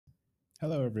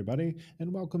Hello, everybody,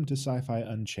 and welcome to Sci Fi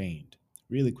Unchained.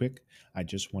 Really quick, I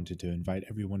just wanted to invite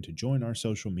everyone to join our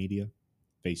social media: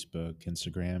 Facebook,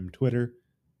 Instagram, Twitter.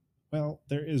 Well,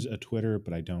 there is a Twitter,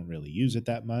 but I don't really use it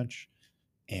that much.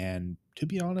 And to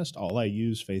be honest, all I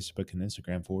use Facebook and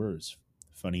Instagram for is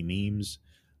funny memes,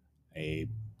 a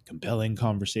compelling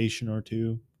conversation or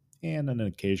two, and an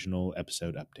occasional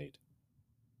episode update.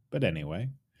 But anyway,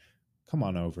 come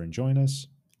on over and join us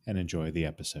and enjoy the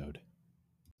episode.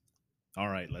 All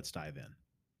right, let's dive in.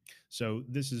 So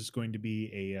this is going to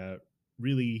be a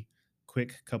really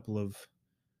quick couple of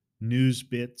news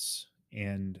bits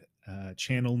and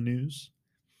channel news.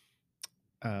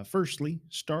 Firstly,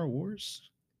 Star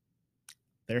Wars.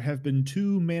 There have been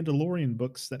two Mandalorian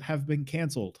books that have been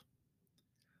canceled.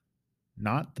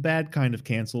 Not the bad kind of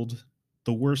canceled,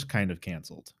 the worst kind of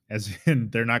canceled, as in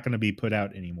they're not going to be put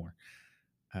out anymore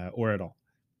or at all.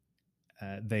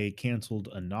 They canceled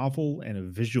a novel and a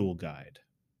visual guide.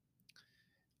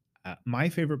 My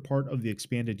favorite part of the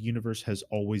expanded universe has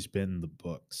always been the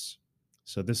books.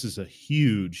 So this is a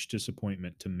huge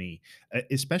disappointment to me,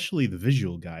 especially the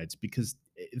visual guides, because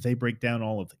they break down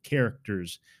all of the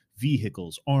characters,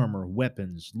 vehicles, armor,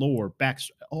 weapons, lore,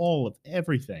 backs, all of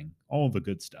everything, all of the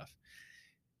good stuff.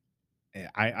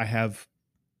 I have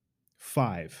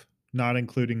five, not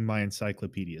including my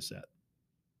encyclopedia set.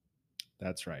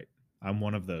 That's right. I'm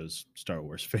one of those Star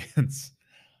Wars fans.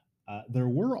 There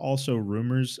were also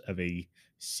rumors of a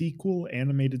sequel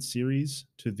animated series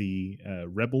to the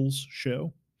Rebels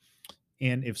show.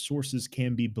 And if sources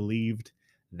can be believed,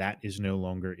 that is no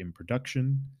longer in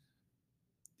production.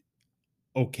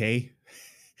 Okay.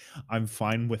 I'm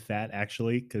fine with that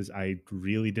actually, because I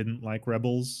really didn't like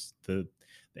Rebels. The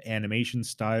animation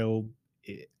style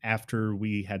after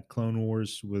we had Clone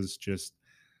Wars was just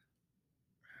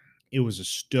it was a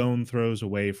stone throws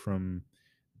away from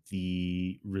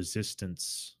the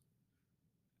Resistance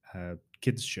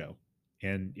kids show.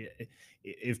 And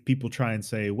if people try and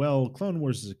say, "Well, Clone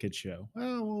Wars is a kid show,"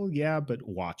 well, yeah, but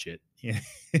watch it,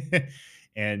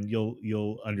 and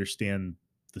you'll understand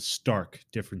the stark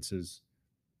differences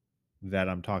that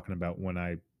I'm talking about when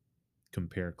I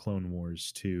compare Clone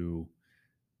Wars to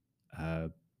uh,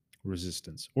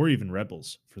 Resistance or even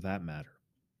Rebels, for that matter.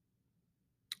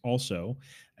 Also,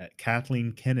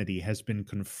 Kathleen Kennedy has been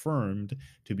confirmed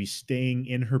to be staying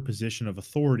in her position of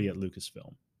authority at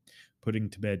Lucasfilm, putting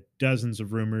to bed dozens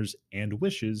of rumors and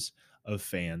wishes of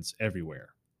fans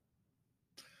everywhere.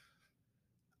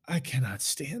 I cannot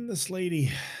stand this lady.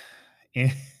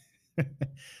 And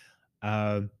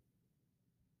uh,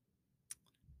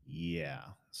 yeah,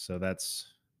 so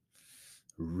that's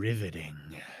riveting.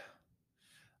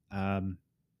 Um,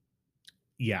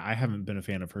 yeah, I haven't been a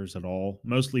fan of hers at all,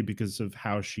 mostly because of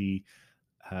how she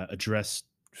addressed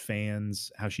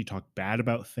fans, how she talked bad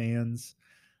about fans,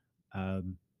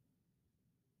 um,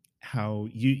 how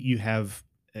you have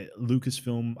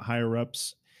Lucasfilm higher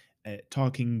ups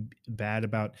talking bad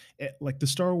about like the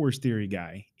Star Wars theory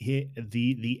guy.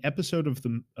 The episode of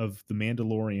the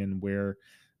Mandalorian where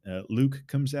Luke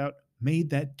comes out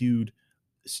made that dude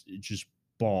just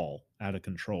ball out of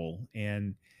control,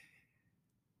 and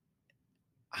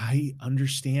I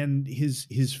understand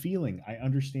his feeling. I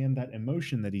understand that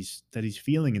emotion that he's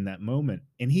feeling in that moment,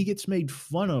 and he gets made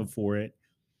fun of for it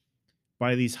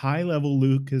by these high level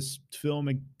Lucasfilm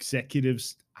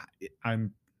executives.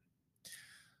 I'm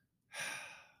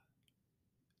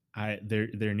I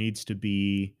there needs to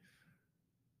be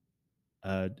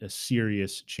a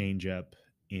serious change up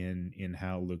in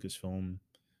how Lucasfilm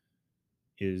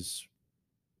is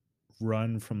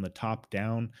run from the top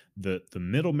down. The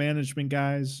middle management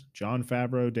guys, John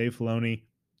Favreau, Dave Filoni,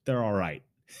 they're all right.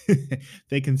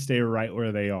 They can stay right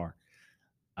where they are.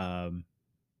 Um,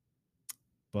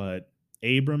 but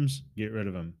Abrams, get rid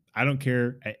of him. I don't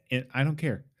care. I don't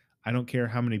care. I don't care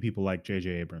how many people like J.J.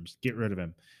 Abrams. Get rid of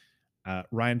him.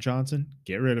 Ryan Johnson,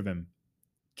 get rid of him.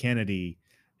 Kennedy,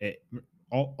 eh,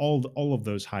 all of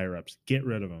those higher ups, get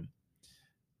rid of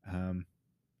them.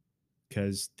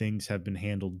 Because things have been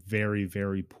handled very,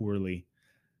 very poorly.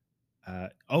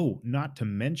 Not to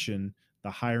mention the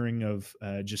hiring of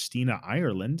Justina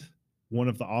Ireland, one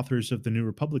of the authors of the New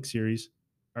Republic series,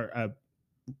 or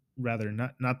rather,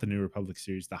 not the New Republic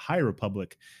series, the High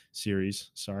Republic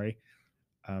series. Sorry.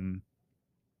 Um,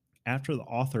 After the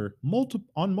author,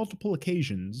 on multiple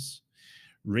occasions,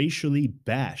 racially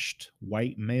bashed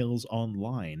white males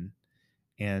online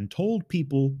and told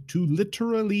people to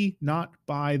literally not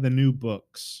buy the new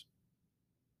books.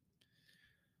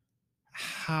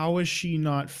 How is she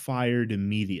not fired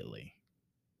immediately?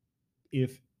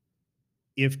 If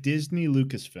if Disney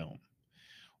Lucasfilm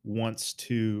wants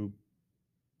to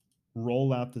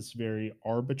roll out this very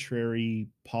arbitrary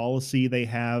policy they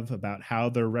have about how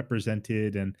they're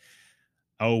represented, and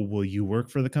oh, well, you work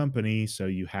for the company, so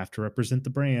you have to represent the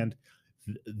brand.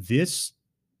 This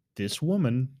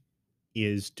woman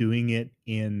is doing it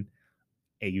in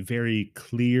a very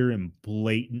clear and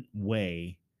blatant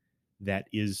way that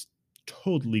is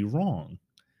totally wrong.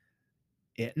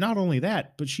 Not only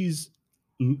that, but she's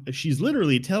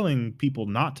literally telling people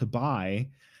not to buy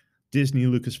Disney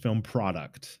Lucasfilm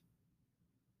product,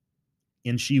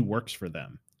 and she works for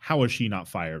them. How is she not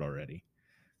fired already?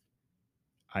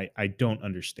 I don't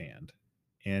understand.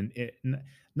 And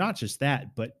not just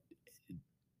that, but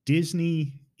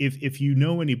Disney, if you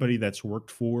know anybody that's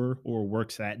worked for or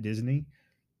works at Disney,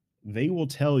 they will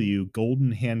tell you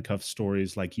golden handcuff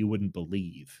stories like you wouldn't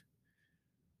believe.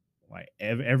 Like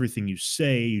everything you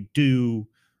say, you do,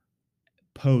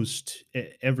 post,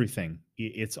 everything,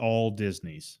 it's all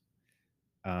Disney's.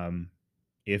 Um,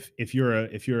 if you're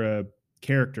a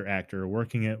character actor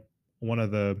working at one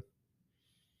of the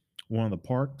one of the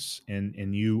parks,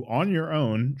 and you on your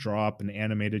own draw up an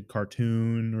animated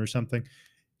cartoon or something,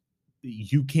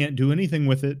 you can't do anything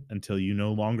with it until you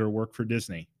no longer work for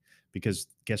Disney, because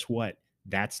guess what?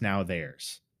 That's now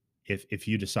theirs. If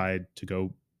you decide to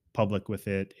go public with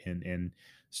it and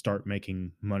start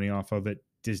making money off of it,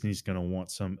 Disney's going to want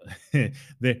some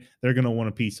they're going to want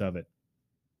a piece of it.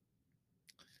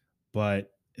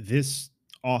 But this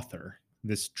author,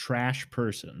 this trash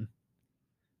person,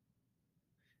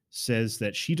 says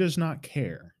that she does not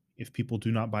care if people do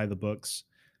not buy the books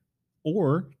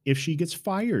or if she gets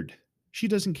fired. She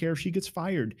doesn't care if she gets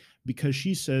fired because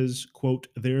she says, quote,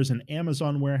 there's an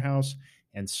Amazon warehouse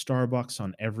and Starbucks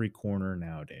on every corner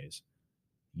nowadays.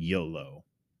 YOLO.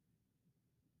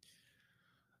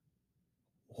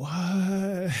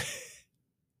 What?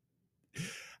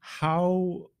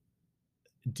 How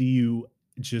do you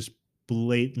just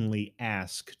blatantly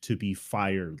ask to be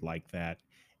fired like that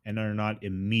and are not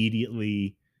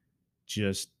immediately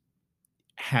just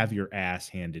have your ass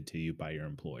handed to you by your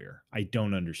employer? I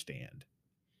don't understand.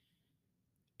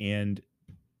 And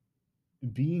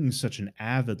being such an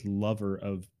avid lover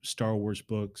of Star Wars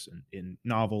books and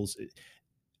novels,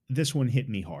 this one hit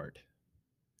me hard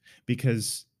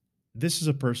because this is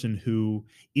a person who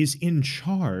is in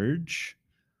charge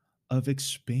of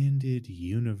expanded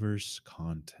universe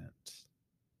content.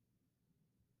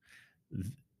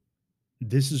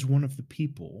 This is one of the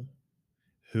people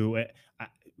who,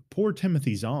 poor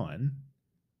Timothy Zahn.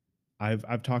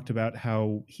 I've talked about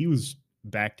how he was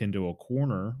backed into a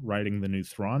corner writing the new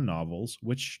Thrawn novels,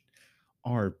 which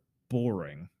are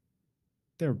boring.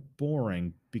 They're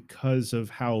boring because of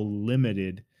how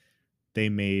limited they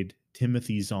made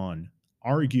Timothy Zahn,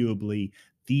 arguably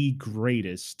the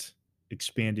greatest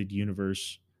expanded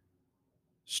universe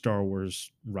Star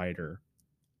Wars writer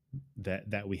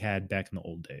that we had back in the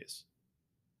old days.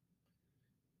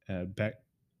 Back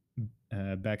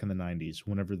in the 90s,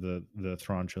 whenever the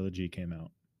Thrawn trilogy came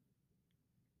out.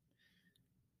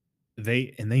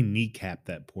 They kneecapped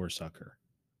that poor sucker.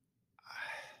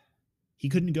 He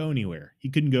couldn't go anywhere. He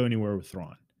couldn't go anywhere with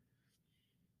Thrawn.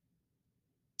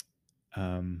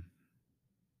 Um,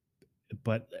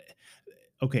 but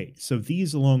okay, so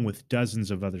these, along with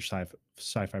dozens of other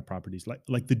sci-fi properties,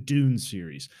 like the Dune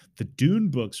series, the Dune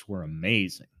books were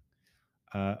amazing.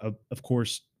 Of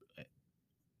course,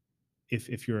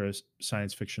 if you're a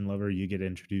science fiction lover, you get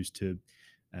introduced to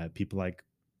people like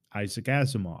Isaac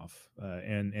Asimov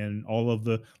and all of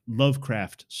the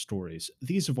Lovecraft stories.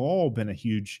 These have all been a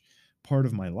huge part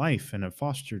of my life and have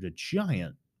fostered a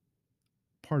giant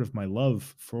part of my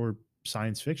love for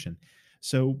science fiction.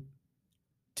 So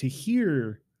to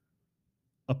hear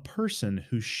a person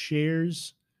who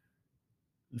shares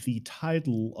the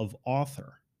title of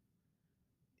author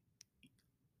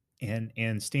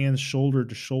and stands shoulder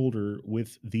to shoulder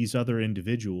with these other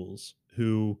individuals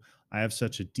who I have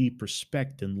such a deep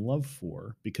respect and love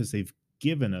for because they've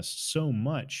given us so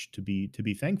much to be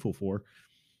thankful for.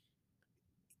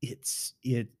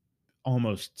 It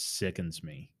almost sickens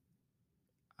me.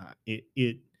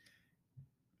 It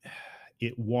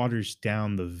waters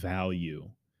down the value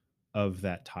of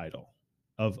that title,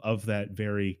 of that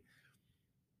very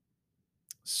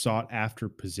sought after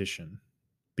position,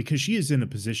 because she is in a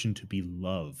position to be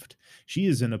loved. She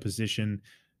is in a position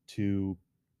to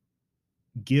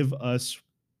give us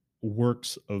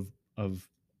works of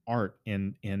art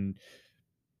and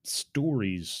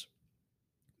stories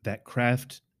that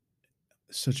craft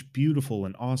such beautiful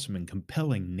and awesome and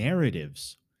compelling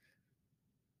narratives.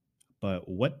 But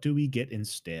what do we get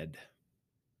instead?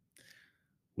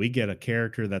 We get a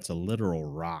character that's a literal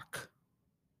rock.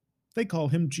 They call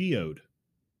him Geode.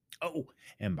 Oh,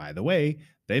 and by the way,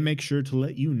 they make sure to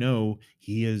let you know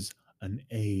he is an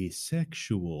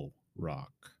asexual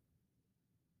rock.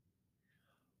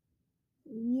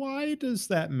 Why does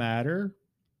that matter?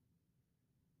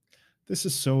 This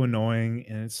is so annoying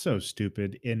and it's so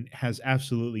stupid and has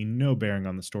absolutely no bearing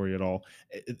on the story at all.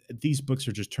 These books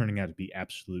are just turning out to be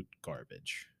absolute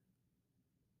garbage.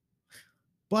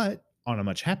 But on a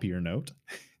much happier note,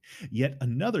 yet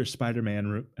another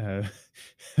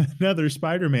another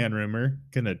Spider-Man rumor,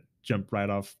 gonna jump right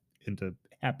off into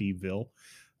Happyville,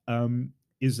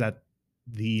 is that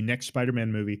the next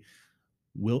Spider-Man movie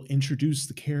will introduce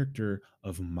the character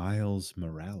of Miles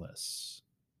Morales,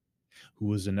 who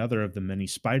was another of the many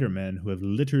Spider-Men who have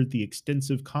littered the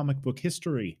extensive comic book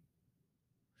history.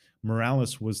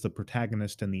 Morales was the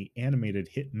protagonist in the animated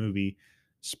hit movie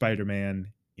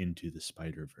Spider-Man Into the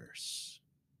Spider-Verse.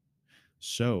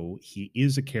 So he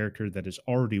is a character that is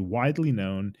already widely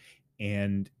known,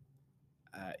 and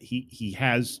he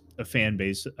has a fan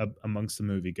base amongst the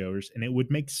moviegoers, and it would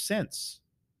make sense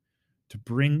to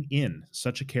bring in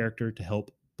such a character to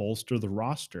help bolster the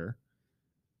roster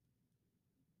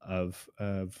of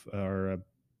our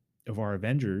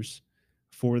Avengers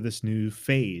for this new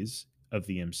phase of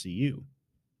the MCU.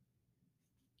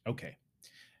 Okay,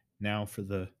 now for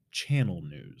the channel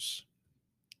news.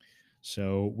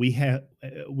 So we have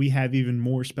even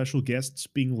more special guests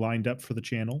being lined up for the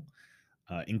channel,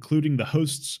 including the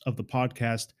hosts of the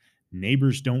podcast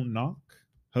Neighbors Don't Knock,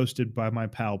 hosted by my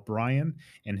pal Brian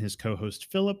and his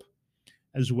co-host Philip,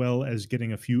 as well as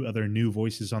getting a few other new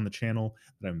voices on the channel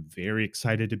that I'm very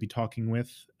excited to be talking with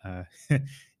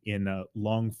in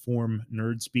long form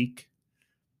nerd speak.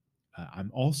 I'm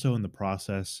also in the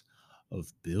process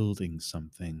of building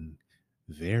something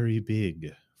very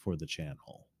big for the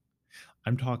channel.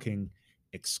 I'm talking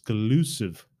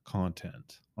exclusive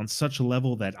content on such a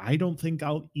level that I don't think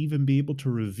I'll even be able to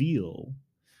reveal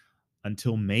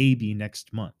until maybe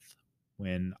next month,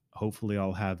 when hopefully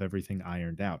I'll have everything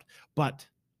ironed out. But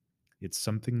it's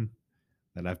something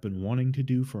that I've been wanting to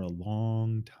do for a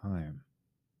long time.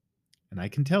 And I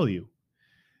can tell you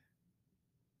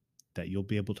that you'll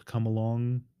be able to come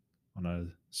along on a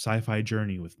sci-fi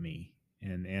journey with me,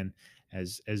 and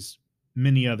as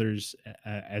many others,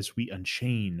 as we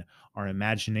unchain our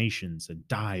imaginations and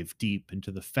dive deep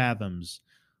into the fathoms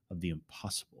of the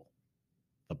impossible,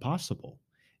 the possible,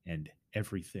 and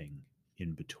everything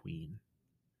in between.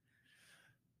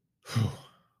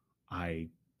 I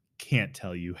can't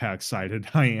tell you how excited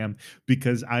I am,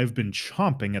 because I've been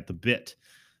chomping at the bit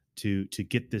to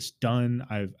get this done.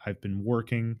 I've been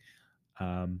working,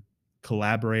 um,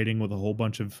 collaborating with a whole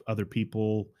bunch of other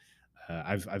people.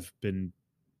 I've been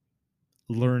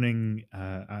learning.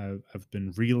 I've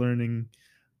been relearning.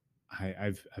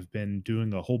 I've been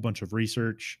doing a whole bunch of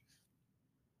research,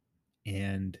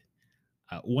 and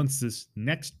once this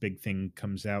next big thing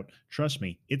comes out, trust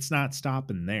me, it's not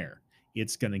stopping there.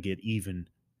 It's going to get even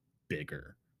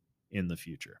bigger in the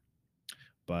future.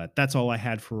 But that's all I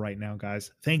had for right now,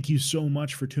 guys. Thank you so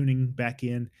much for tuning back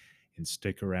in, and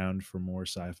stick around for more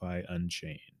Sci Fi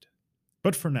Unchained.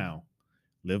 But for now,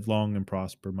 live long and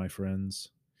prosper, my friends,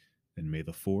 and may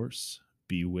the Force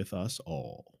be with us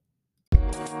all.